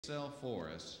himself for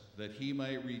us, that he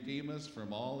might redeem us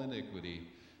from all iniquity,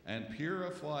 and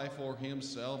purify for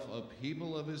himself a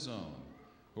people of his own,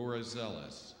 who are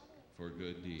zealous for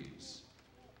good deeds.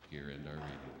 Here end our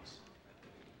readings.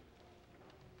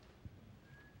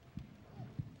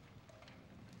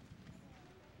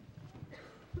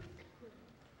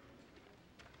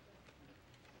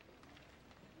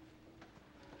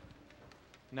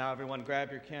 Now everyone grab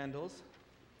your candles.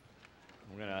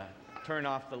 We're going to turn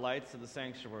off the lights of the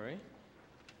sanctuary.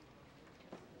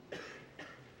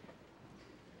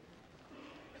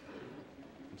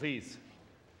 Please,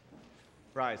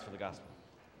 rise for the gospel.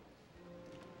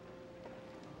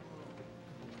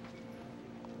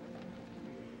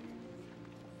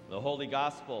 The Holy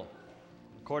Gospel,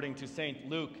 according to St.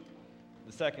 Luke,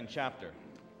 the 2nd chapter,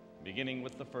 beginning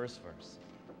with the first verse.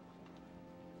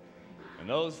 In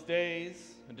those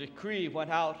days, a decree went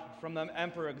out from the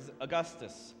Emperor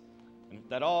Augustus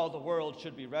that all the world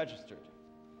should be registered.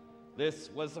 This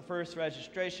was the first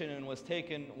registration and was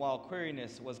taken while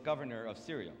Quirinius was governor of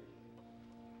Syria.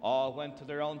 All went to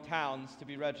their own towns to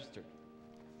be registered.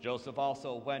 Joseph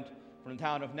also went from the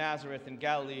town of Nazareth in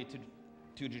Galilee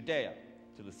to Judea,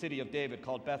 to the city of David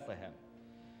called Bethlehem,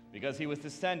 because he was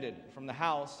descended from the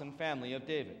house and family of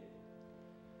David.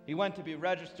 He went to be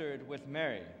registered with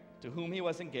Mary, to whom he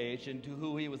was engaged and to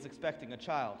whom he was expecting a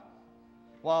child.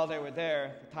 While they were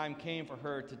there, the time came for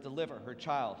her to deliver her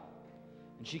child.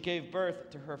 And she gave birth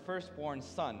to her firstborn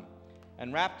son,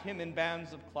 and wrapped him in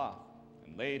bands of cloth,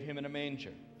 and laid him in a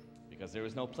manger, because there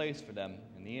was no place for them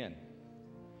in the inn.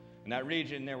 In that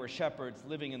region there were shepherds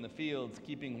living in the fields,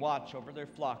 keeping watch over their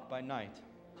flock by night.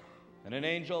 And an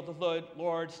angel of the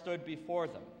Lord stood before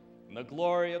them, and the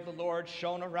glory of the Lord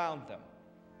shone around them,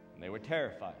 and they were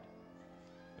terrified.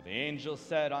 But the angel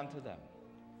said unto them,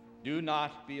 "Do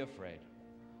not be afraid,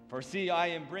 for see, I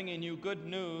am bringing you good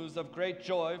news of great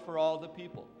joy for all the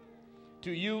people.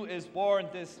 To you is born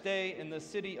this day in the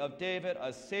city of David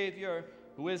a Savior,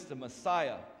 who is the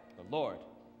Messiah, the Lord.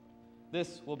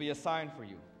 This will be a sign for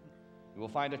you. You will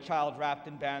find a child wrapped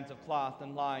in bands of cloth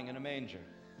and lying in a manger."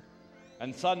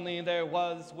 And suddenly there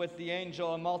was with the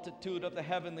angel a multitude of the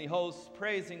heavenly hosts,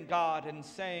 praising God and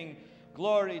saying,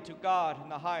 "Glory to God in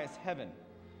the highest heaven,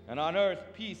 and on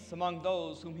earth peace among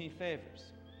those whom he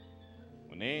favors."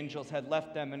 When the angels had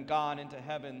left them and gone into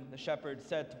heaven, the shepherds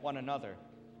said to one another,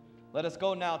 "Let us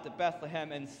go now to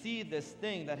Bethlehem and see this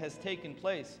thing that has taken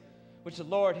place, which the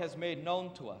Lord has made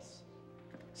known to us."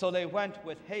 So they went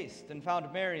with haste and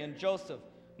found Mary and Joseph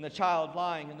and the child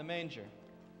lying in the manger.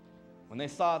 When they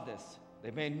saw this,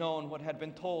 they made known what had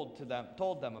been told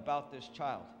them about this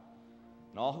child.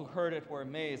 And all who heard it were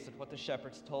amazed at what the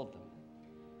shepherds told them.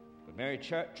 But Mary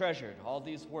treasured all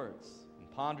these words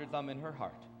and pondered them in her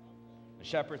heart. The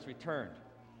shepherds returned,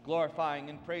 glorifying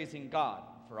and praising God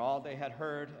for all they had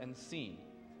heard and seen,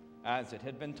 as it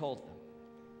had been told them.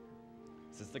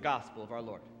 This is the gospel of our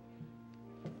Lord.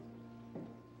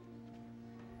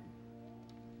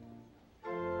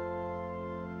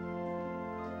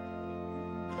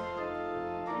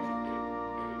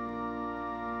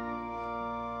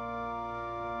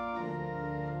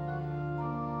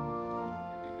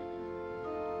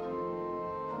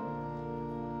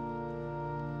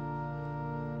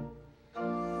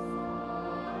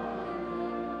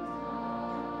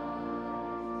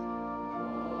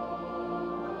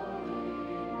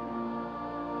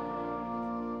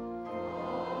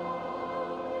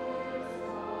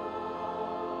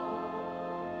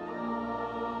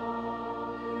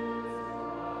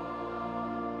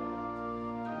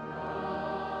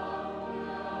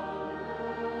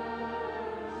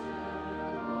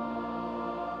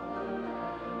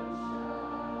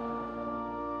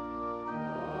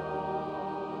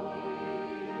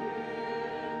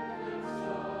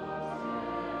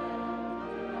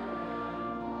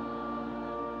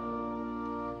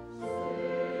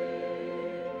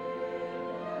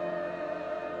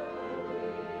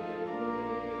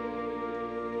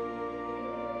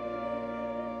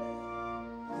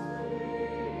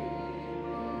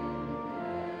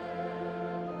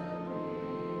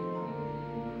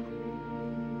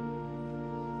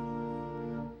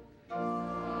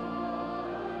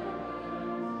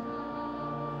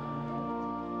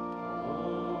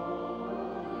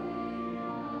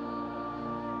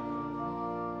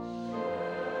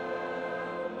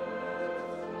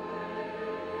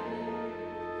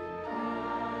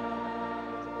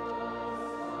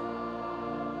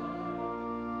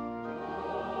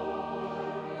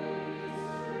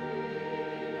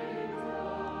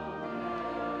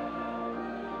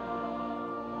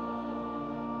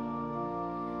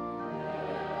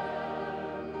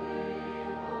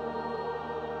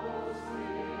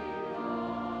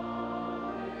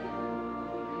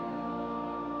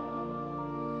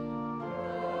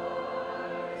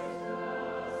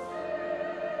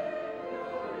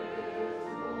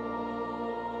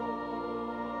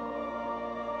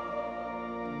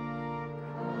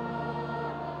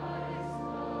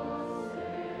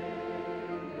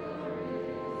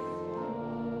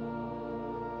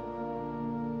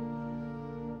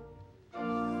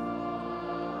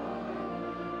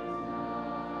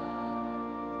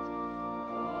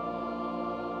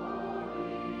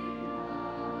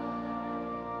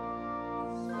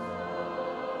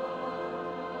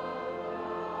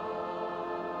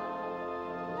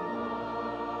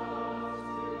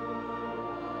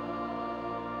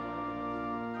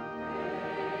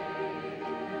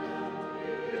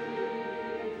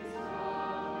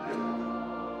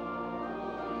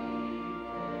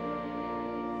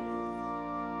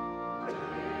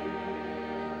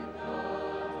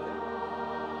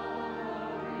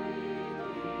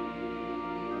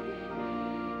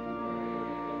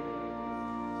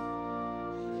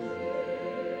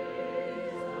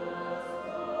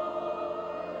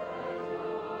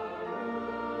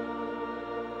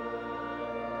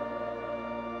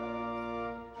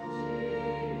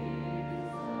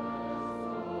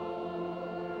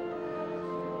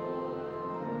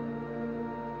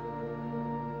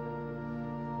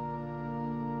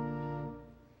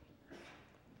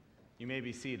 may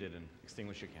be seated and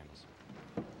extinguish your candles.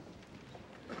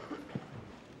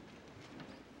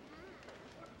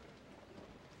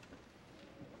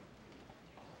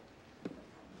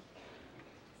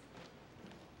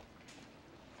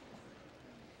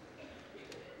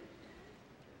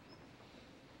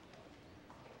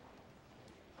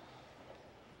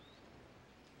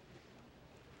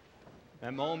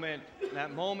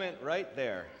 That moment right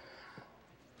there,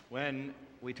 when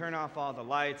we turn off all the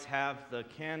lights, have the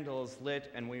candles lit,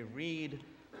 and we read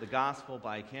the gospel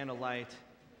by candlelight,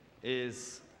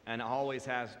 is and always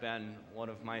has been one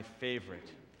of my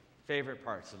favorite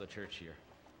parts of the church year.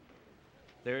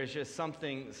 There is just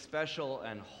something special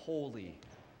and holy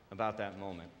about that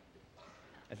moment.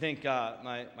 I think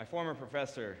my former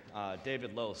professor,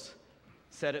 David Lose,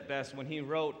 said it best when he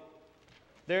wrote,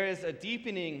 "There is a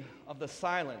deepening of the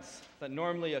silence that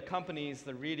normally accompanies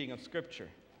the reading of Scripture,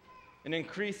 an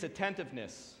increased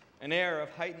attentiveness, an air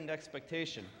of heightened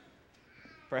expectation.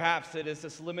 Perhaps it is the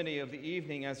solemnity of the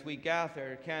evening as we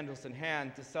gather, candles in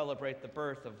hand, to celebrate the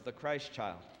birth of the Christ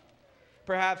child.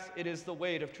 Perhaps it is the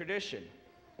weight of tradition,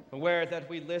 aware that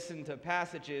we listen to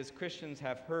passages Christians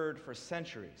have heard for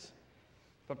centuries.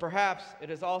 But perhaps it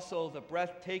is also the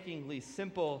breathtakingly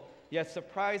simple yet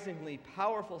surprisingly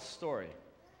powerful story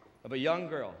of a young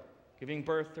girl giving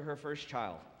birth to her first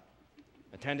child,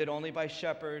 attended only by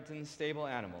shepherds and stable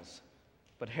animals,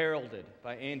 but heralded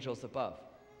by angels above.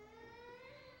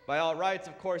 By all rights,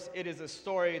 of course, it is a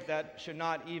story that should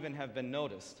not even have been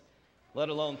noticed, let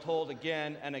alone told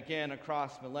again and again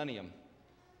across millennium.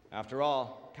 After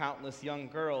all, countless young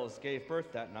girls gave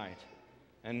birth that night,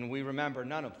 and we remember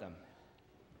none of them.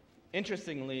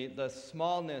 Interestingly, the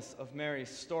smallness of Mary's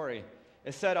story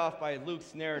is set off by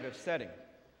Luke's narrative setting.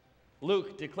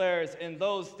 Luke declares, "In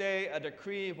those days a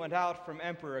decree went out from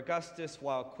Emperor Augustus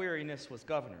while Quirinius was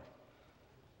governor."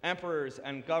 Emperors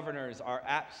and governors are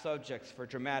apt subjects for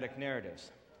dramatic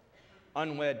narratives.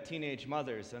 Unwed teenage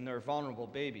mothers and their vulnerable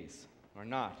babies are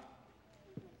not.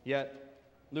 Yet,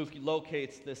 Luke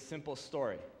locates this simple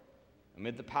story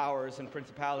amid the powers and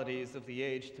principalities of the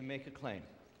age to make a claim.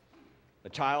 The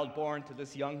child born to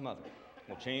this young mother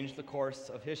will change the course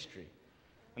of history,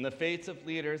 and the fates of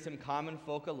leaders and common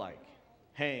folk alike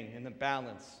hang in the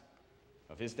balance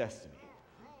of his destiny.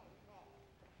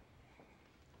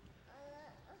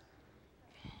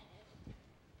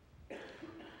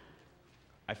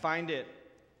 I find it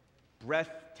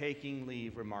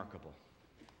breathtakingly remarkable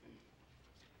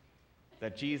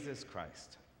that Jesus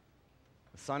Christ,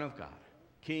 the Son of God,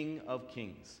 King of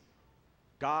Kings,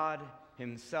 God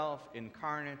himself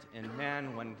incarnate in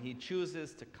man, when he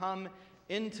chooses to come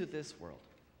into this world,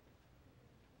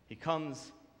 he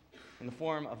comes in the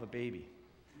form of a baby,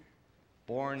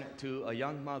 born to a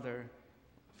young mother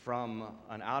from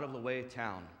an out-of-the-way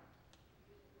town,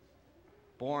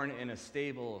 born in a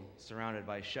stable surrounded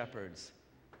by shepherds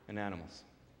and animals,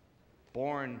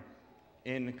 born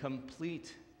in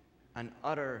complete and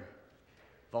utter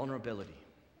vulnerability,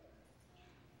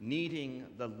 needing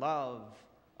the love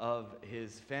of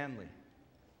his family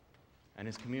and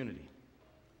his community.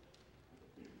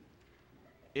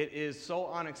 It is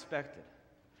so unexpected.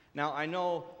 Now, I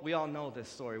know we all know this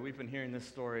story. We've been hearing this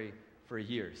story for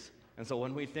years. And so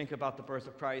when we think about the birth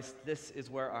of Christ, this is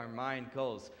where our mind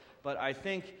goes. But I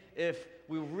think if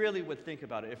we really would think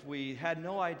about it, if we had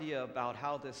no idea about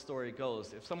how this story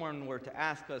goes, if someone were to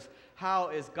ask us, how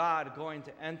is God going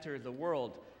to enter the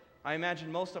world? I imagine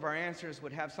most of our answers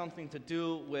would have something to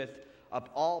do with an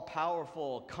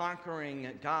all-powerful,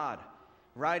 conquering God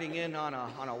riding in on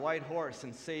a white horse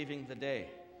and saving the day.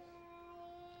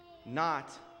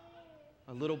 Not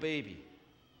a little baby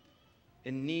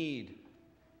in need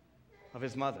of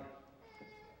his mother.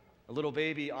 A little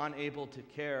baby unable to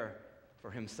care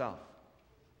for himself.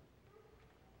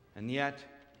 And yet,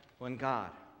 when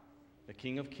God, the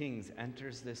King of Kings,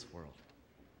 enters this world,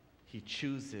 he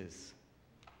chooses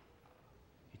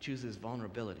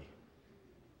vulnerability.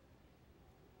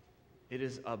 It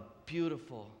is a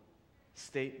beautiful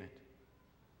statement.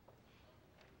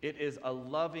 It is a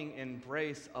loving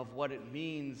embrace of what it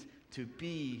means to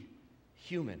be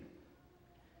human.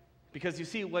 Because you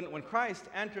see, when Christ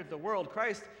entered the world,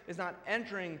 Christ is not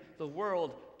entering the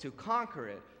world to conquer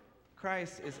it.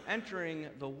 Christ is entering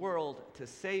the world to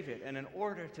save it. And in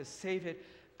order to save it,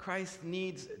 Christ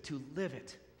needs to live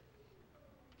it.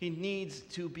 He needs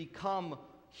to become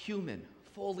human,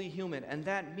 fully human. And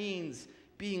that means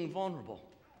being vulnerable.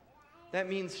 That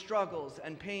means struggles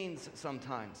and pains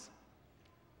sometimes.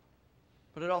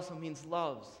 But it also means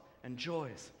loves and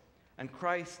joys. And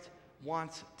Christ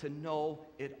wants to know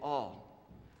it all.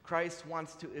 Christ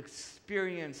wants to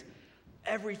experience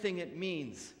everything it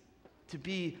means to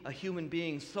be a human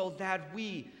being so that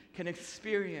we can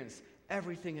experience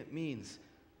everything it means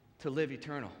to live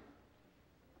eternal.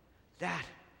 That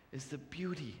is the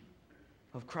beauty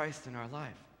of Christ in our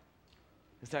life,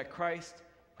 is that Christ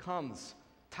comes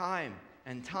time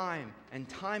and time and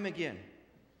time again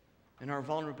in our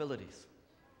vulnerabilities.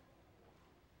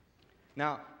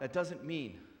 Now, that doesn't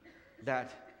mean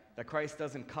that Christ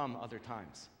doesn't come other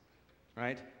times,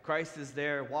 right? Christ is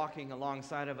there walking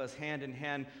alongside of us, hand in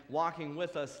hand, walking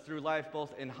with us through life,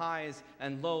 both in highs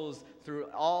and lows, through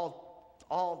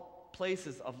all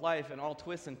places of life and all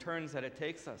twists and turns that it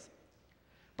takes us.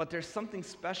 But there's something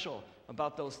special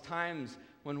about those times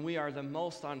when we are the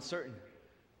most uncertain,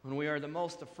 when we are the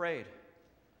most afraid,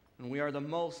 when we are the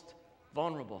most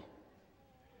vulnerable.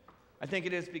 I think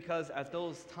it is because at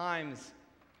those times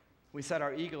we set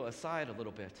our ego aside a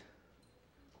little bit.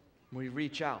 We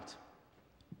reach out.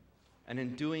 And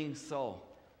in doing so,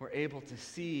 we're able to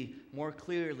see more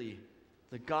clearly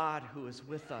the God who is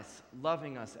with us,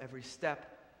 loving us every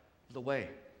step of the way.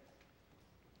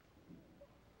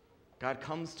 God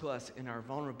comes to us in our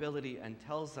vulnerability and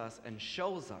tells us and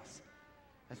shows us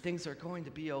that things are going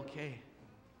to be okay,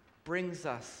 brings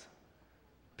us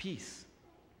peace.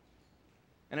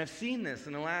 And I've seen this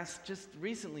in the last, just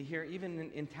recently here,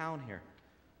 even in town here.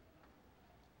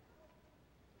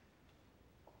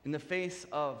 In the face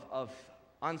of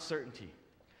uncertainty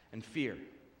and fear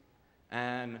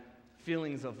and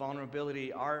feelings of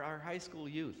vulnerability, our high school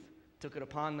youth took it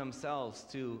upon themselves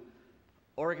to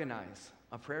organize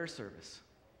a prayer service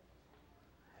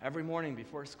every morning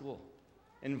before school,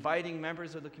 inviting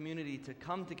members of the community to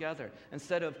come together.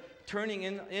 Instead of turning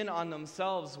in on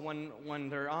themselves when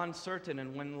they're uncertain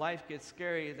and when life gets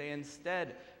scary, they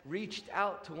instead reached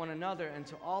out to one another and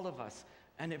to all of us,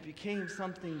 and it became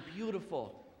something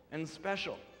beautiful and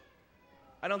special.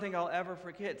 I don't think I'll ever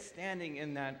forget standing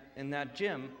in that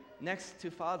gym next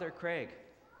to Father Craig,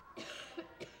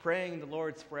 praying the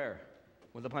Lord's Prayer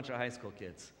with a bunch of high school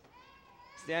kids,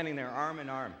 standing there arm in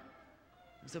arm.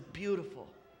 It was a beautiful,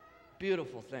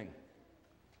 beautiful thing.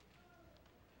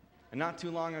 And not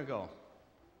too long ago,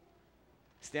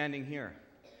 standing here,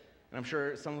 and I'm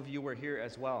sure some of you were here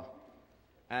as well,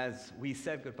 as we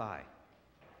said goodbye.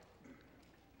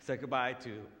 Said goodbye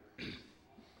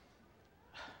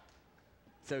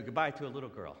to a little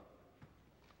girl,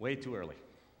 way too early.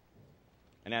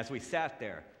 And as we sat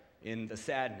there in the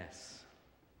sadness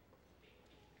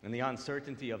and the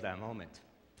uncertainty of that moment,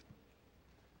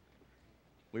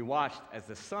 we watched as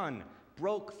the sun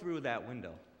broke through that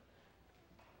window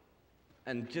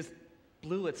and just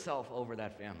blew itself over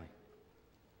that family,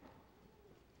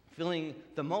 feeling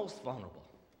the most vulnerable.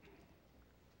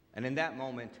 And in that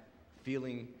moment,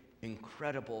 feeling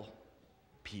incredible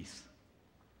peace.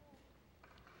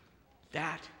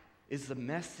 That is the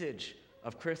message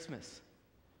of Christmas.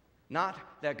 Not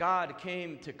that God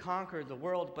came to conquer the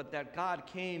world, but that God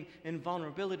came in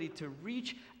vulnerability to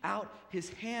reach out his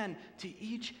hand to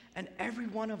each and every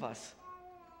one of us,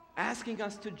 asking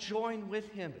us to join with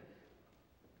him,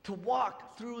 to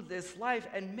walk through this life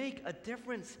and make a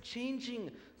difference,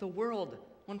 changing the world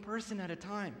one person at a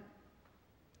time.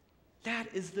 That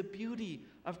is the beauty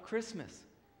of Christmas,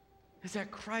 is that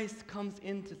Christ comes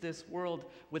into this world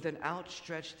with an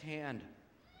outstretched hand,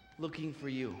 looking for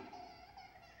you.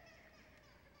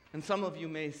 And some of you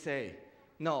may say,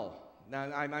 no,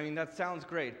 I mean, that sounds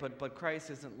great, but Christ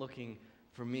isn't looking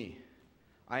for me.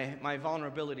 My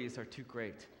vulnerabilities are too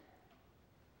great.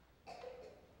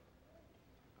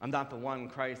 I'm not the one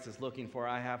Christ is looking for.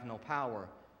 I have no power.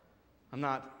 I'm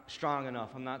not strong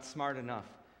enough. I'm not smart enough.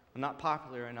 I'm not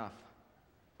popular enough.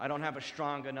 I don't have a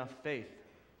strong enough faith.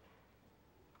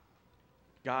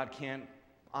 God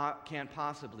can't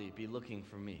possibly be looking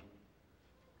for me.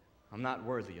 I'm not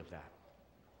worthy of that.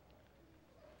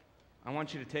 I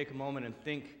want you to take a moment and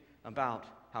think about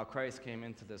how Christ came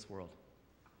into this world.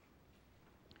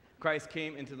 Christ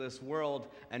came into this world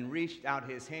and reached out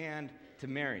his hand to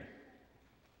Mary,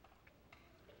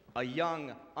 a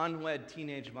young, unwed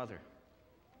teenage mother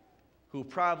who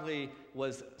probably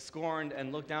was scorned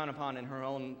and looked down upon in her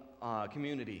own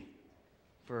community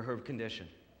for her condition.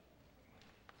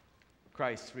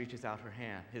 Christ reaches out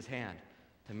his hand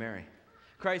to Mary.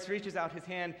 Christ reaches out his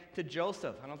hand to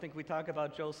Joseph. I don't think we talk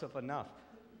about Joseph enough.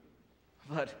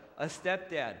 But a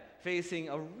stepdad facing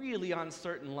a really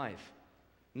uncertain life.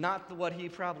 Not what he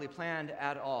probably planned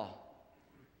at all,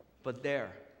 but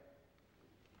there,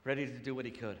 ready to do what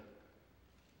he could.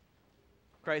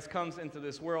 Christ comes into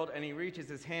this world and he reaches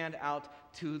his hand out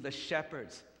to the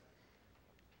shepherds.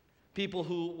 People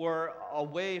who were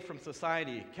away from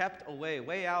society, kept away,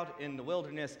 way out in the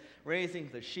wilderness, raising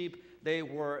the sheep. They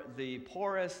were the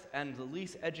poorest and the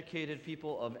least educated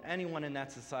people of anyone in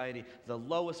that society, the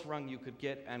lowest rung you could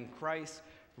get, and Christ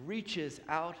reaches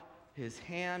out his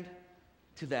hand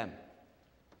to them.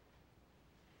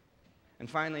 And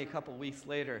finally, a couple weeks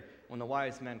later, when the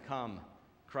wise men come,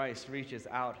 Christ reaches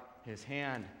out his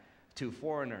hand to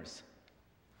foreigners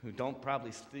who don't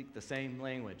probably speak the same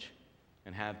language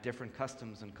and have different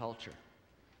customs and culture.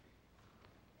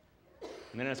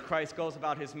 And then as Christ goes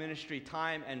about his ministry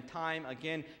time and time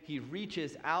again, he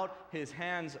reaches out his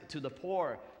hands to the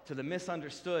poor, to the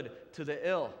misunderstood, to the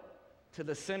ill, to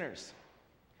the sinners.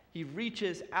 He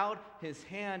reaches out his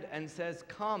hand and says,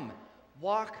 "Come,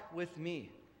 walk with me.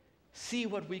 See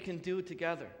what we can do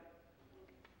together."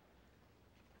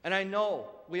 And I know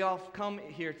we all come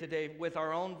here today with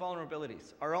our own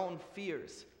vulnerabilities, our own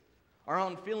fears, our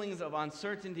own feelings of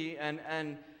uncertainty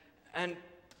and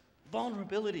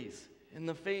vulnerabilities in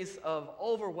the face of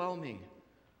overwhelming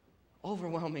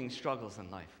struggles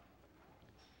in life.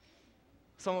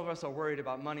 Some of us are worried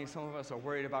about money. Some of us are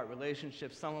worried about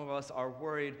relationships. Some of us are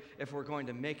worried if we're going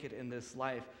to make it in this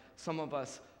life. Some of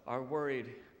us are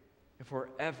worried if we're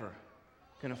ever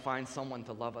going to find someone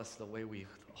to love us the way we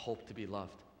hope to be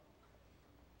loved.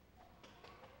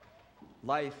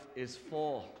 Life is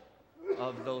full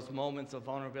of those moments of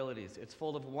vulnerabilities. It's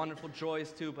full of wonderful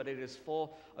joys too, but it is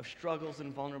full of struggles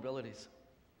and vulnerabilities.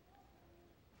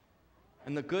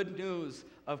 And the good news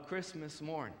of Christmas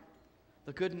morn,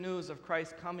 the good news of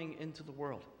Christ coming into the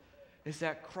world, is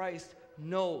that Christ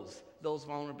knows those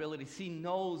vulnerabilities. He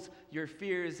knows your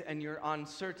fears and your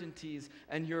uncertainties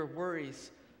and your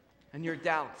worries and your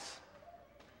doubts.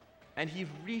 And he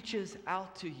reaches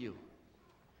out to you,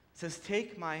 says,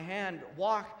 "Take my hand,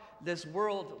 walk this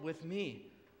world with me.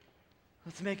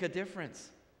 Let's make a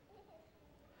difference."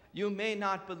 You may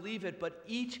not believe it, but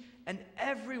each and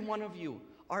every one of you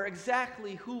are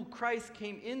exactly who Christ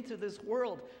came into this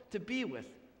world to be with.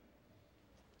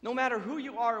 No matter who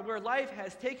you are, where life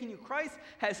has taken you, Christ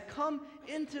has come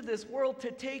into this world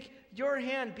to take your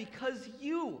hand because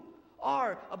you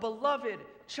are a beloved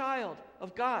child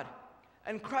of God.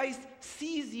 And Christ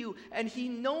sees you, and he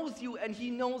knows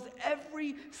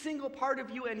every single part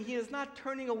of you, and he is not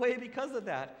turning away because of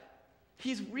that.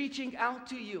 He's reaching out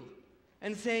to you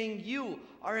and saying, "You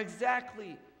are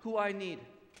exactly who I need."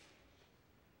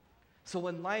 So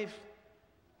when life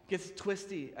gets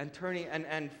twisty and turny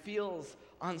and feels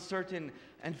uncertain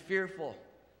and fearful,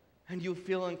 and you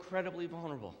feel incredibly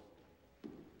vulnerable,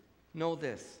 know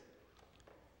this: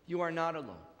 you are not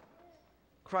alone.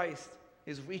 Christ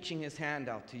is reaching his hand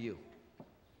out to you.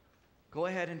 Go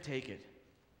ahead and take it.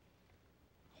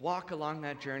 Walk along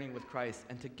that journey with Christ,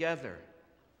 and together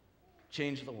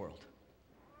change the world.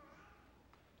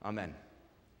 Amen.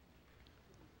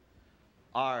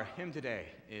 Our hymn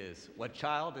today is "What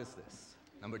Child Is This?"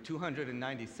 number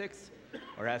 296,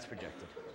 or as projected.